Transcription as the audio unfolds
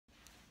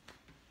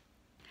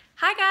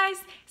Hi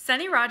guys,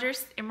 Sunny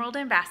Rogers, Emerald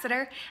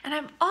Ambassador, and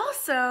I'm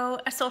also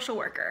a social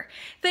worker.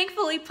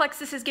 Thankfully,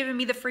 Plexus has given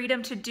me the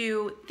freedom to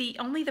do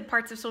only the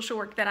parts of social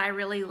work that I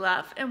really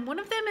love, and one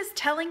of them is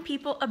telling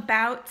people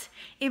about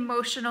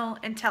emotional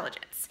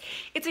intelligence.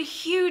 It's a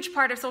huge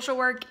part of social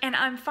work, and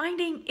I'm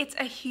finding it's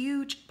a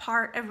huge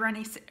part of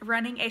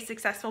running a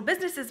successful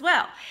business as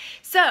well.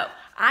 So,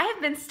 I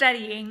have been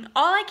studying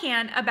all I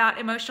can about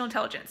emotional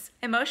intelligence.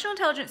 Emotional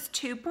Intelligence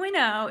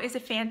 2.0 is a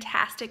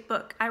fantastic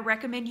book. I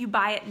recommend you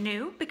buy it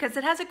new because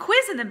it has a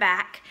quiz in the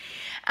back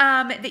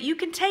that you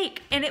can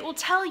take, and it will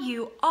tell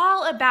you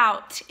all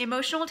about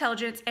emotional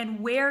intelligence and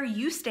where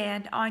you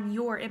stand on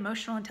your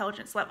emotional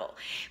intelligence level.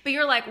 But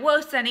you're like,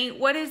 whoa, Sunny,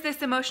 what is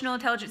this emotional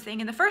intelligence thing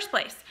in the first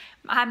place?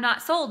 I'm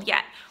not sold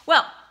yet.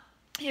 Well,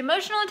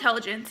 emotional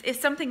intelligence is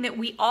something that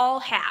we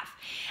all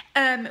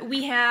have.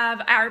 We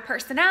have our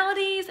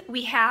personalities,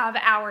 we have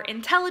our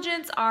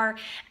intelligence, our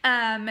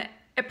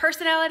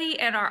personality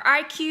and our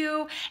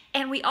IQ,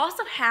 and we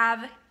also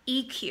have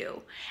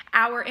EQ,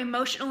 our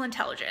emotional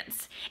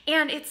intelligence.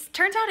 And it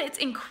turns out it's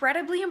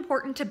incredibly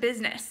important to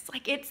business.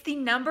 Like, it's the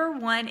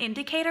 #1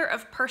 indicator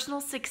of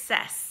personal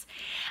success.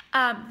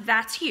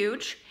 That's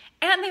huge.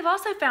 And they've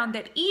also found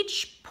that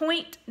each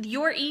point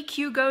your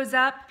EQ goes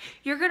up,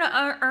 you're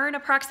gonna earn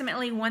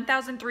approximately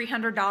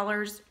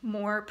 $1,300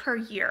 more per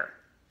year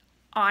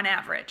on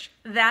average.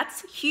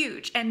 That's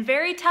huge and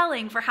very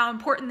telling for how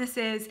important this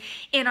is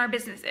in our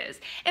businesses.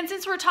 And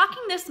since we're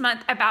talking this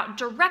month about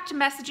direct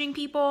messaging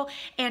people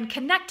and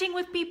connecting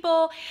with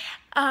people,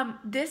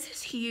 this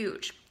is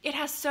huge. It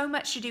has so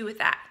much to do with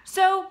that.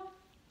 So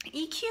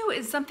EQ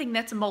is something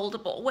that's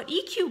moldable. What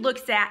EQ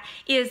looks at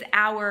is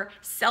our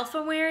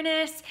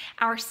self-awareness,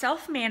 our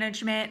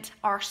self-management,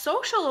 our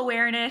social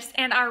awareness,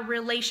 and our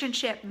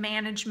relationship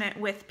management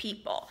with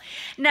people.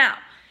 Now,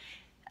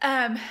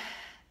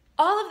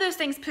 all of those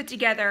things put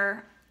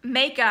together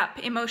make up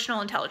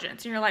emotional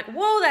intelligence. And you're like,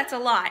 whoa, that's a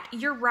lot.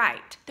 You're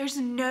right. There's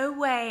no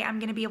way I'm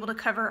going to be able to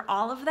cover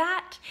all of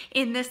that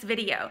in this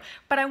video.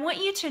 But I want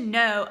you to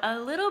know a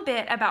little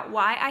bit about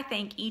why I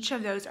think each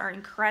of those are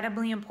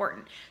incredibly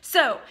important.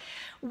 So,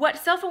 what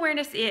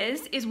self-awareness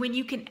is when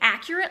you can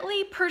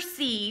accurately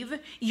perceive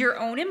your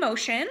own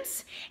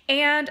emotions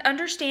and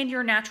understand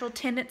your natural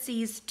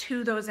tendencies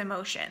to those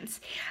emotions.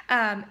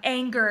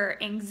 Anger,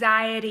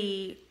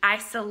 anxiety,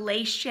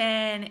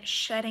 isolation,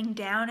 shutting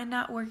down and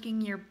not working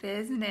your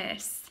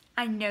business.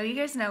 I know you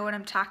guys know what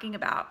I'm talking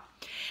about.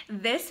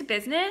 This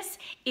business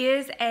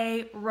is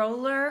a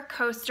roller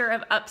coaster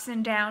of ups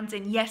and downs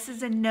and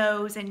yeses and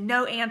nos and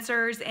no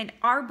answers, and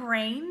our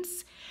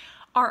brains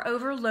are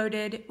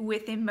overloaded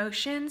with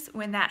emotions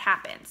when that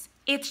happens.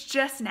 It's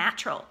just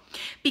natural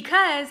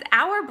because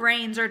our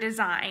brains are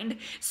designed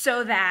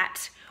so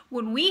that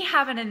when we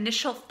have an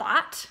initial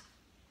thought,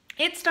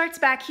 it starts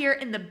back here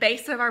in the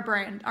base of our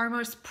brain, our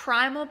most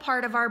primal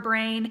part of our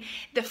brain,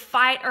 the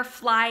fight or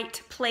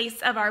flight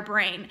place of our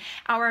brain,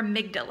 our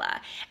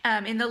amygdala,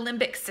 in the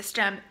limbic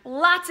system.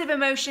 Lots of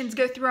emotions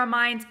go through our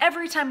minds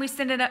every time we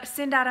send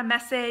out a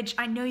message.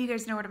 I know you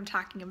guys know what I'm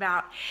talking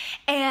about.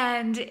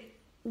 And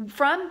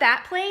from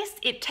that place,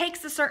 it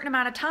takes a certain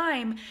amount of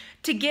time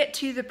to get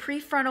to the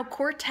prefrontal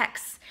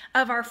cortex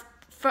of our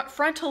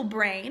frontal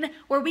brain,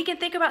 where we can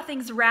think about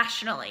things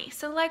rationally.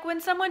 So like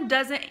when someone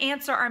doesn't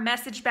answer our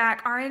message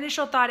back, our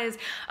initial thought is,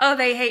 oh,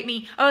 they hate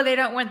me. Oh, they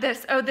don't want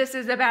this. Oh, this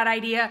is a bad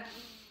idea.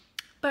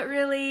 But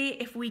really,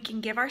 if we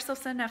can give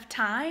ourselves enough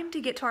time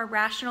to get to our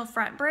rational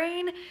front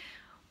brain,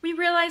 we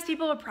realize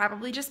people are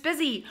probably just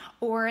busy,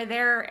 or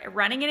they're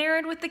running an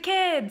errand with the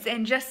kids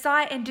and just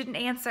saw it and didn't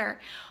answer,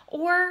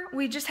 or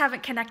we just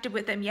haven't connected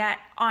with them yet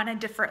on a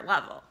different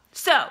level.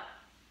 So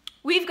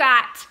we've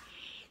got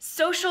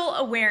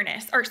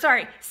self-awareness,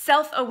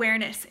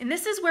 and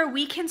this is where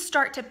we can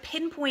start to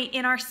pinpoint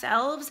in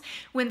ourselves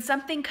when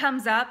something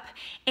comes up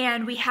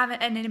and we have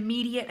an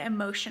immediate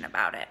emotion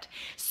about it.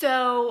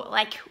 So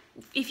like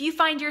if you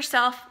find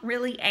yourself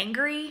really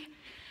angry,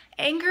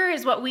 anger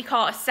is what we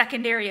call a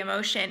secondary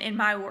emotion in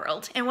my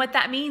world. And what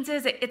that means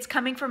is it's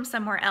coming from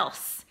somewhere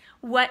else.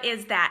 What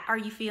is that? Are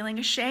you feeling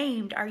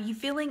ashamed? Are you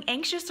feeling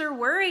anxious or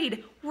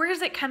worried? Where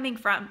is it coming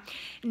from?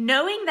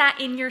 Knowing that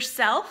in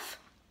yourself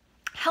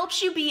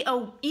helps you be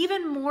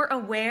even more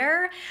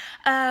aware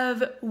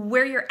of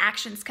where your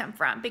actions come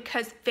from,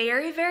 because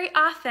very, very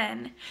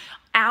often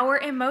our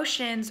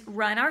emotions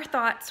run our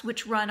thoughts,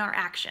 which run our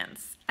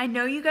actions. I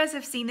know you guys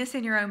have seen this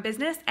in your own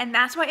business, and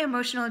that's why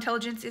emotional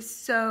intelligence is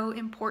so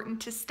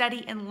important to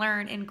study and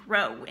learn and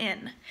grow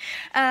in.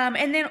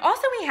 And then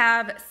also we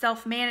have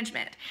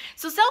self-management.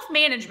 So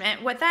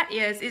self-management, what that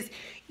is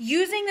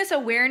using this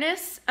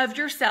awareness of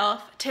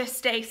yourself to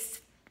stay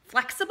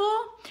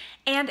flexible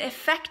and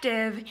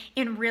effective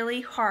in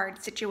really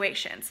hard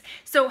situations.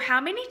 So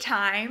how many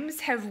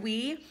times have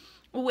we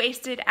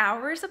wasted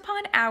hours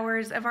upon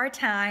hours of our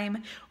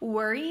time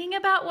worrying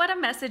about what a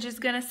message is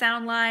going to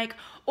sound like,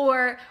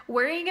 or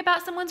worrying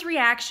about someone's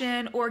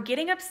reaction, or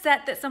getting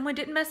upset that someone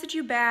didn't message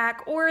you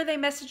back, or they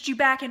messaged you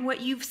back in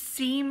what you've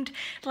seemed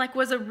like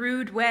was a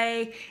rude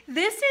way.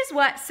 This is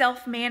what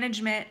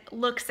self-management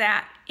looks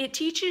at. It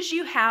teaches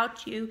you how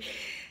to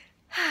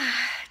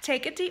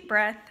take a deep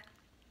breath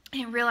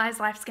and realize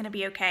life's going to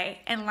be okay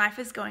and life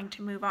is going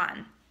to move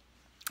on.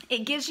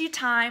 It gives you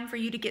time for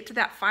you to get to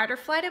that fight or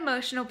flight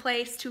emotional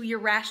place, to your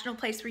rational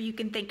place where you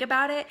can think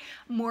about it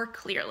more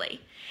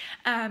clearly.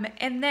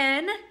 And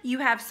then you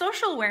have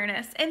social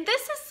awareness. And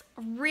this is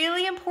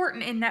really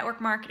important in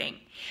network marketing,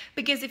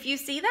 because if you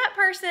see that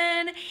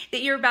person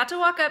that you're about to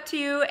walk up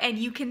to and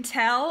you can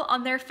tell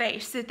on their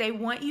face that they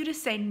want you to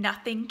say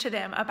nothing to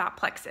them about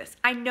Plexus.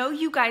 I know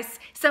you guys,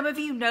 some of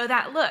you know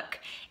that look.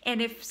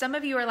 And if some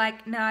of you are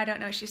like, no, I don't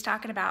know what she's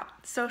talking about,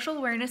 social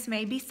awareness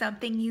may be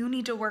something you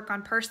need to work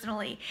on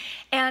personally.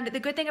 And the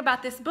good thing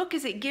about this book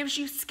is it gives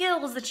you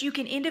skills that you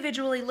can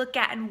individually look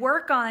at and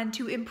work on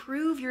to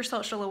improve your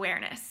social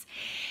awareness.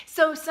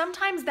 So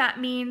sometimes that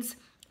means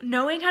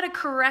knowing how to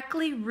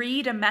correctly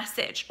read a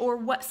message or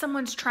what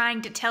someone's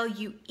trying to tell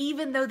you,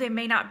 even though they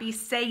may not be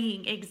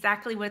saying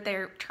exactly what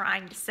they're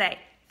trying to say.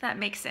 If that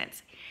makes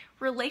sense.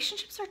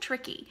 Relationships are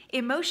tricky.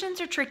 Emotions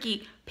are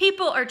tricky.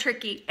 People are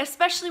tricky,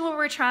 especially when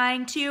we're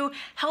trying to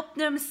help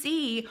them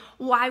see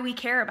why we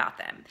care about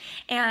them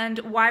and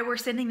why we're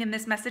sending them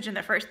this message in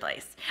the first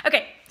place.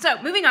 Okay,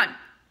 so moving on.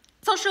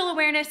 Social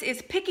awareness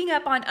is picking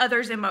up on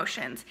others'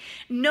 emotions,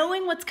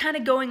 knowing what's kind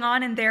of going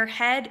on in their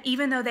head,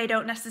 even though they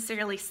don't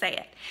necessarily say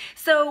it.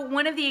 So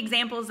one of the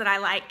examples that I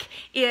like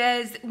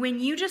is when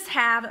you just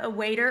have a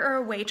waiter or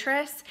a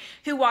waitress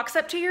who walks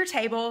up to your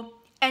table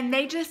and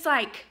they just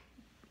like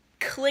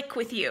click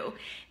with you.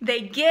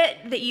 They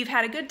get that you've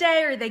had a good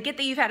day, or they get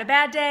that you've had a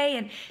bad day,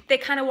 and they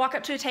kind of walk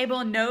up to a table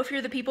and know if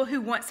you're the people who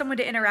want someone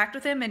to interact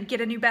with them and get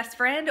a new best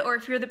friend, or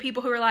if you're the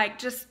people who are like,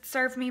 just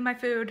serve me my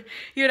food,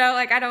 you know,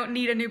 like I don't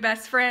need a new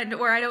best friend,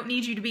 or I don't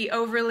need you to be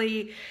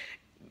overly,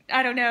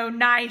 I don't know,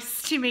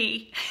 nice to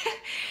me.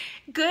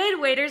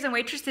 Good waiters and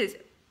waitresses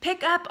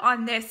pick up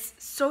on this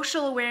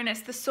social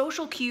awareness, the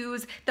social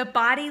cues, the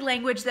body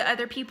language that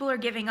other people are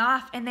giving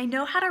off, and they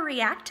know how to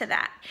react to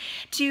that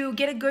to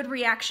get a good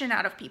reaction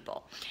out of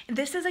people. And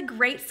this is a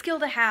great skill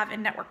to have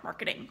in network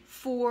marketing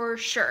for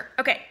sure.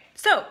 Okay,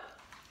 so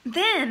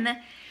then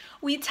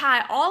we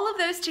tie all of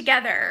those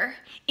together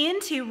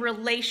into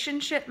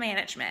relationship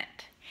management.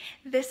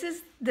 This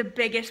is the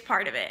biggest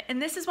part of it. And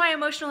this is why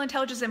emotional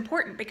intelligence is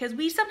important, because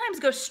we sometimes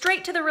go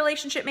straight to the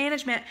relationship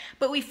management,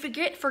 but we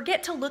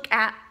forget to look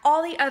at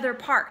all the other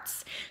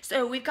parts.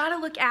 So we've got to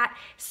look at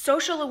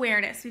social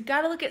awareness. We've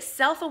got to look at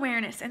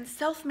self-awareness and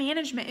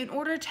self-management in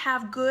order to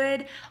have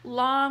good,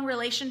 long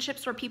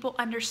relationships where people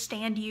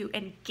understand you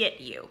and get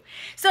you.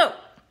 So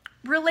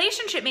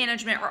relationship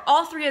management, or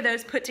all three of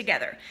those put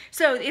together.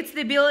 So it's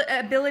the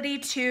ability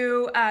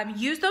to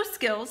use those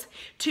skills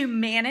to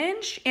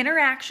manage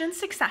interactions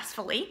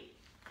successfully,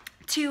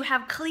 to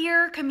have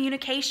clear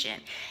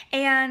communication,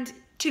 and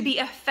to be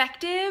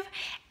effective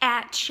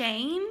at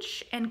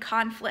change and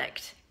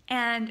conflict.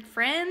 And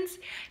friends,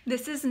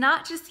 this is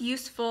not just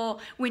useful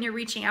when you're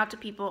reaching out to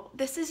people.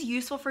 This is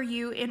useful for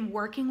you in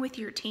working with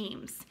your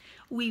teams.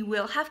 We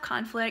will have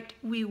conflict,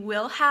 we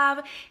will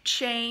have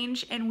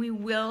change, and we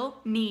will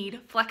need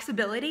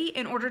flexibility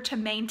in order to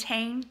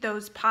maintain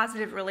those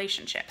positive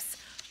relationships,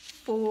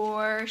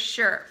 for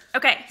sure.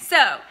 Okay,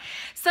 so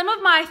some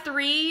of my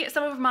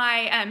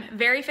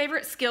very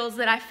favorite skills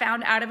that I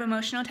found out of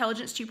Emotional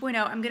Intelligence 2.0,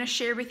 I'm gonna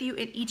share with you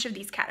in each of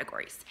these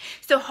categories.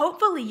 So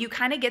hopefully you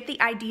kind of get the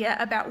idea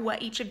about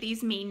what each of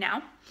these mean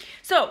now.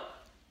 So,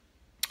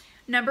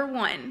 number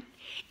one,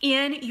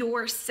 in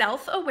your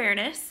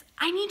self-awareness,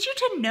 I need you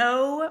to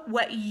know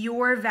what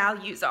your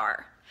values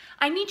are.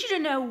 I need you to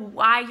know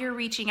why you're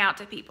reaching out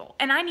to people.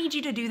 And I need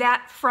you to do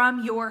that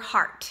from your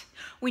heart.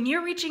 When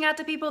you're reaching out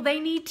to people, they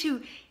need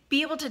to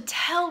be able to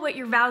tell what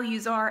your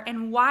values are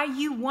and why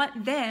you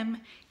want them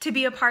to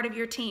be a part of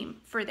your team,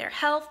 for their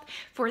health,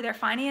 for their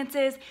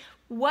finances,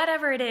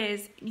 whatever it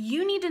is.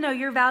 You need to know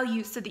your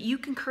values so that you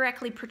can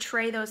correctly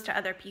portray those to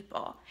other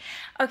people.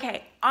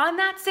 Okay, on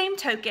that same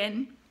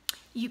token,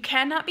 you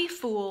cannot be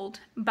fooled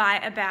by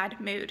a bad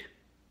mood.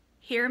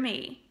 Hear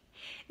me.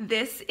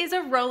 This is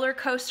a roller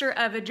coaster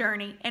of a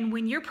journey. And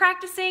when you're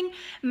practicing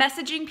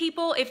messaging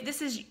people, if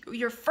this is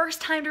your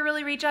first time to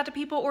really reach out to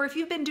people, or if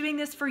you've been doing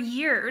this for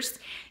years,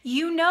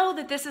 you know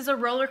that this is a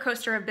roller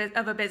coaster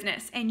of a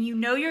business. And you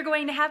know you're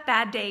going to have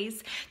bad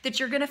days, that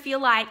you're going to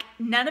feel like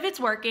none of it's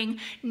working.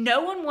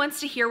 No one wants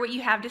to hear what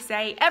you have to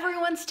say.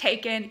 Everyone's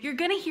taken. You're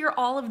going to hear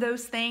all of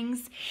those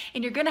things,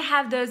 and you're going to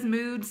have those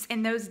moods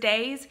and those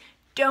days.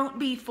 Don't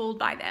be fooled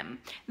by them.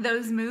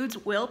 Those moods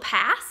will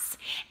pass,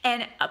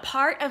 and a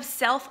part of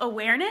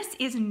self-awareness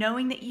is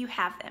knowing that you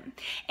have them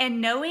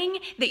and knowing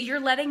that you're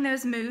letting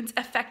those moods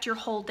affect your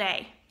whole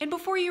day. And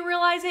before you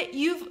realize it,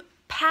 you've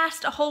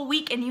passed a whole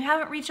week and you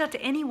haven't reached out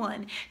to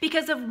anyone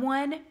because of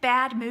one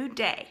bad mood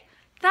day.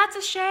 That's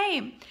a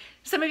shame.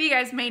 Some of you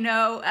guys may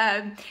know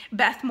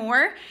Beth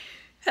Moore.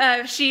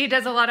 She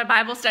does a lot of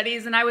Bible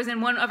studies, and I was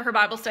in one of her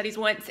Bible studies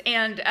once,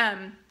 and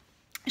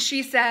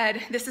she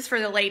said, this is for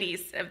the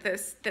ladies of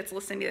this that's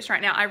listening to this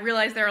right now. I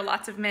realize there are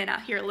lots of men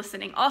out here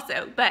listening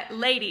also, but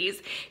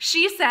ladies,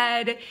 she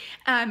said,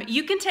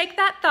 you can take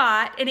that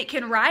thought and it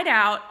can ride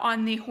out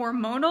on the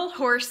hormonal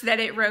horse that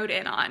it rode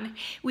in on.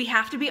 We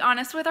have to be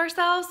honest with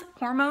ourselves.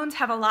 Hormones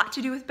have a lot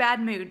to do with bad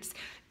moods.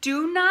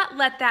 Do not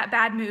let that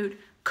bad mood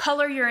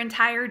color your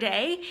entire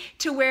day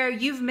to where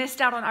you've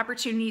missed out on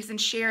opportunities and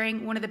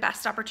sharing one of the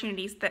best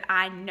opportunities that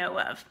I know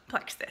of.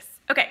 Plexus.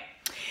 Okay,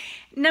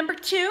 number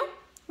 2.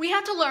 We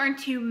have to learn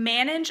to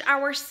manage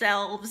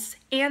ourselves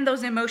and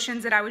those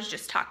emotions that I was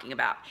just talking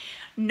about.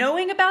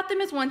 Knowing about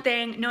them is one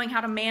thing, knowing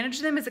how to manage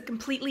them is a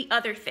completely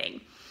other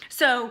thing.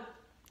 So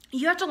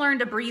you have to learn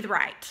to breathe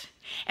right.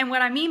 And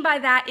what I mean by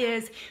that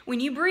is when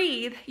you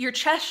breathe, your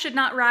chest should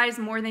not rise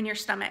more than your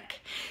stomach.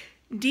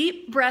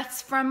 Deep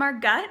breaths from our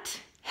gut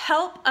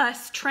help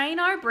us train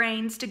our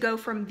brains to go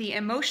from the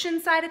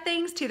emotion side of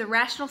things to the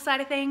rational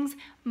side of things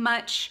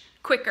much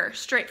quicker,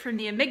 straight from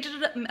the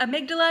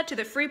amygdala to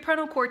the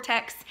prefrontal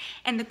cortex.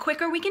 And the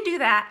quicker we can do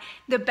that,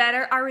 the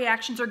better our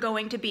reactions are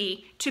going to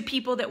be to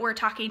people that we're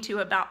talking to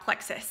about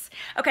plexus.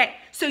 Okay,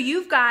 so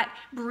you've got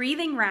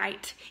breathing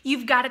right.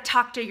 You've got to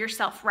talk to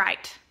yourself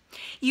right.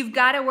 You've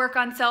got to work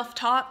on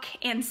self-talk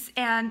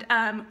and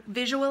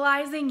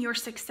visualizing your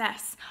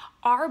success.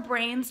 Our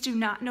brains do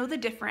not know the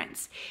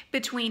difference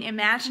between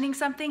imagining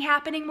something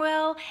happening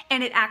well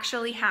and it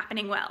actually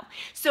happening well.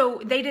 So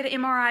they did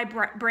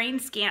MRI brain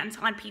scans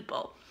on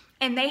people,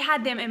 and they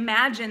had them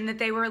imagine that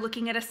they were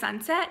looking at a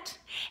sunset,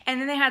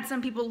 and then they had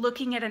some people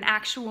looking at an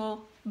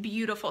actual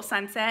beautiful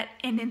sunset,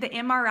 and in the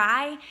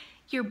MRI,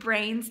 your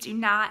brains do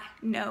not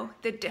know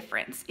the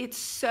difference. It's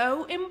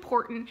so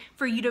important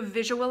for you to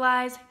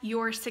visualize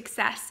your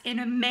success and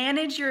to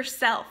manage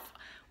yourself.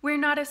 We're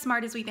not as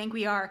smart as we think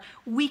we are.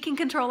 We can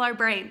control our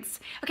brains.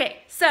 Okay,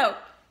 so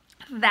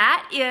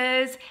that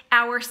is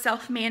our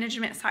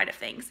self-management side of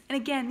things. And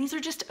again, these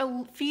are just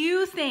a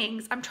few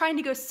things. I'm trying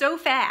to go so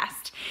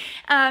fast.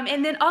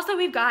 And then also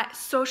we've got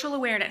social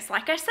awareness.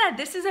 Like I said,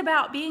 this is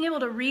about being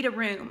able to read a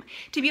room,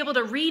 to be able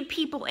to read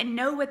people and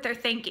know what they're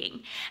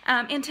thinking,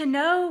 and to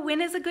know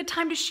when is a good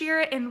time to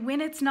share it and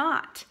when it's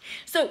not.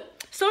 So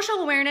social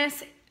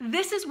awareness,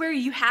 this is where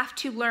you have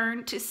to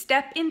learn to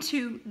step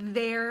into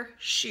their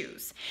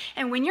shoes.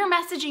 And when you're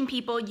messaging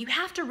people, you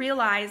have to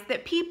realize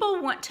that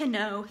people want to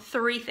know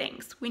 3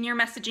 things when you're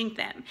messaging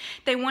them.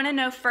 They want to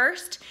know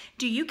first,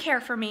 do you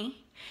care for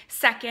me?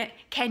 Second,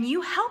 can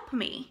you help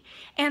me?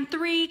 And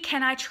 3,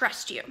 can I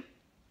trust you?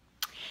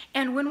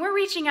 And when we're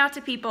reaching out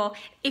to people,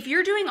 if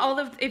you're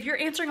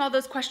answering all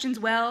those questions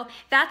well,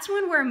 that's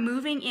when we're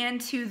moving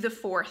into the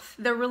 4th,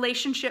 the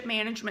relationship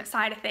management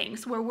side of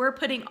things, where we're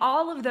putting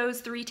all of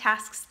those 3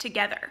 tasks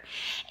together.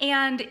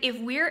 And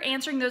if we're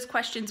answering those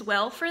questions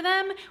well for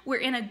them, we're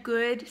in a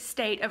good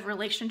state of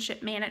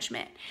relationship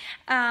management.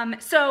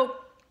 So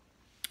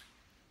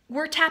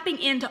we're tapping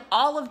into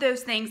all of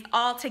those things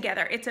all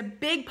together. It's a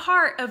big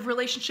part of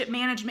relationship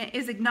management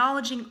is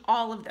acknowledging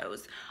all of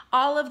those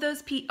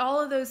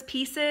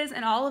pieces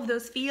and all of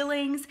those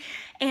feelings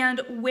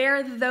and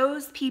where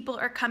those people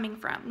are coming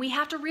from. We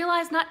have to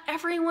realize not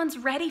everyone's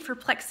ready for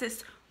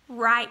plexus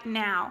right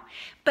now,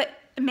 but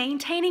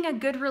maintaining a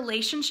good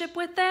relationship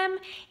with them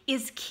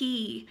is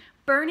key.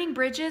 Burning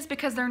bridges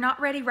because they're not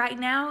ready right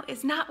now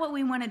is not what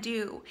we want to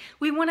do.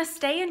 We want to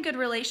stay in good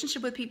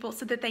relationship with people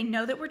so that they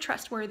know that we're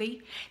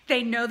trustworthy,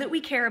 they know that we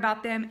care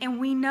about them,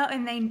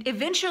 and they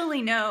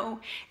eventually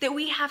know that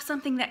we have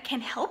something that can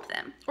help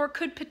them or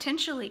could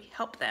potentially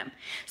help them.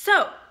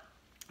 So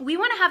we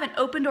want to have an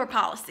open door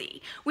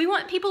policy. We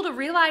want people to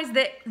realize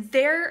that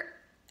they're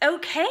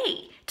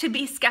okay to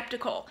be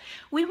skeptical.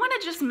 We want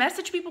to just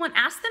message people and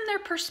ask them their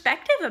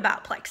perspective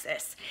about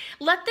plexus.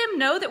 Let them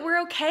know that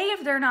we're okay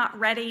if they're not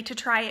ready to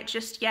try it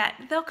just yet.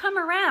 They'll come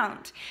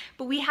around.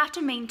 But we have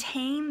to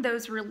maintain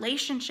those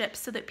relationships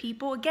so that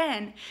people,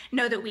 again,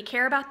 know that we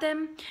care about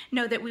them,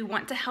 know that we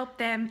want to help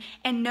them,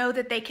 and know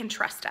that they can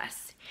trust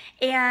us.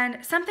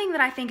 And something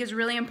that I think is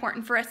really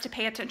important for us to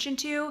pay attention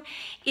to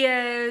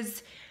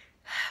is,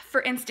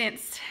 for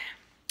instance,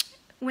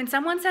 when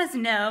someone says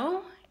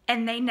no,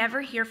 and they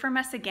never hear from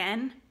us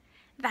again,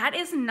 that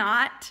is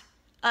not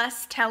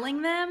us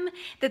telling them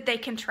that they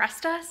can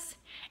trust us,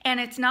 and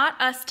it's not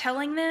us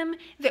telling them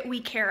that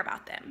we care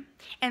about them,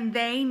 and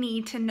they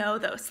need to know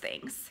those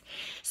things.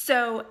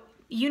 So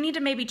you need to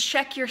maybe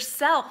check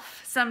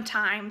yourself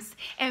sometimes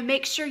and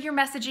make sure you're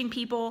messaging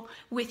people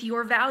with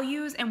your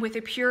values and with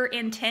a pure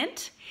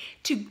intent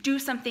to do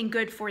something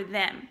good for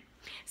them.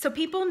 So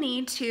people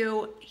need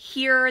to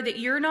hear that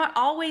you're not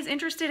always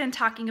interested in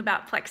talking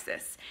about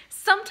plexus.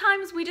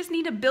 Sometimes we just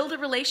need to build a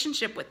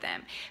relationship with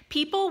them.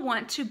 People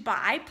want to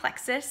buy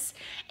plexus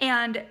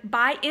and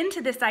buy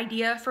into this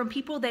idea from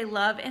people they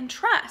love and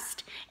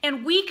trust.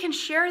 And we can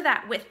share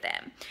that with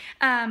them.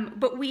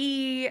 But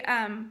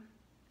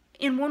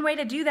in one way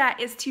to do that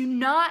is to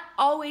not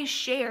always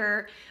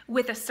share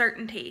with a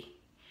certainty,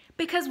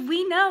 Because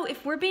we know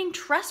if we're being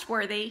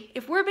trustworthy,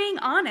 if we're being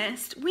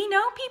honest, we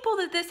know people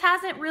that this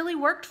hasn't really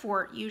worked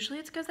for. Usually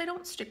it's because they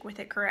don't stick with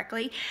it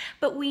correctly,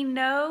 but we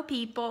know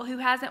people who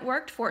hasn't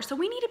worked for. So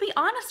we need to be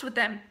honest with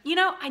them. You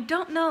know, I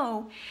don't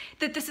know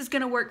that this is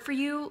going to work for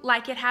you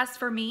like it has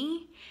for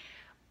me,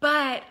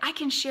 but I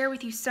can share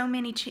with you so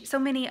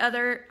many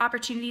other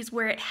opportunities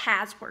where it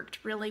has worked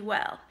really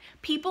well.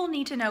 People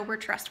need to know we're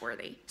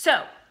trustworthy.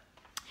 So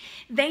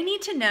they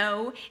need to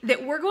know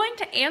that we're going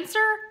to answer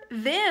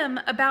them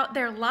about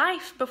their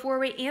life before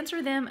we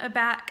answer them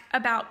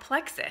about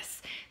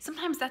Plexus.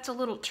 Sometimes that's a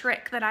little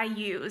trick that I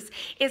use,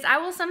 is I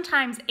will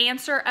sometimes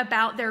answer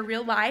about their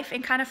real life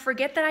and kind of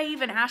forget that I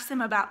even asked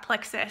them about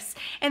Plexus.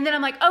 And then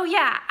I'm like, oh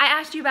yeah, I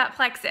asked you about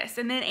Plexus,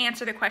 and then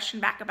answer the question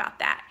back about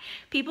that.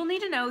 People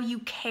need to know you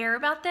care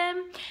about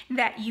them,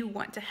 that you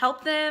want to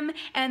help them,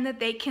 and that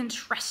they can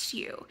trust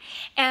you.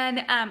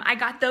 And I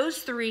got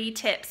those 3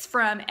 tips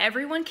from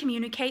Everyone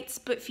Communicates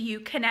But Few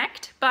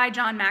Connect by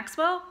John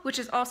Maxwell, which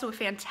is also a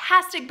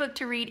fantastic book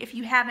to read if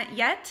you haven't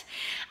yet.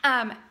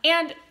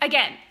 And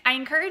again, I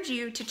encourage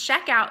you to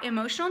check out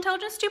Emotional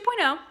Intelligence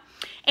 2.0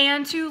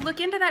 and to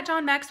look into that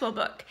John Maxwell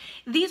book.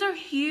 These are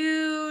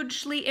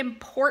hugely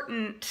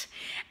important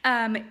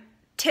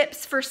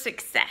tips for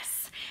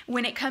success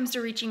when it comes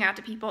to reaching out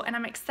to people, and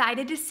I'm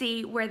excited to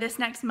see where this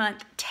next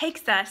month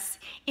takes us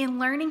in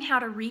learning how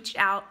to reach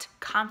out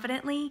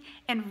confidently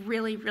and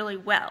really, really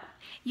well.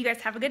 You guys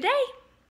have a good day.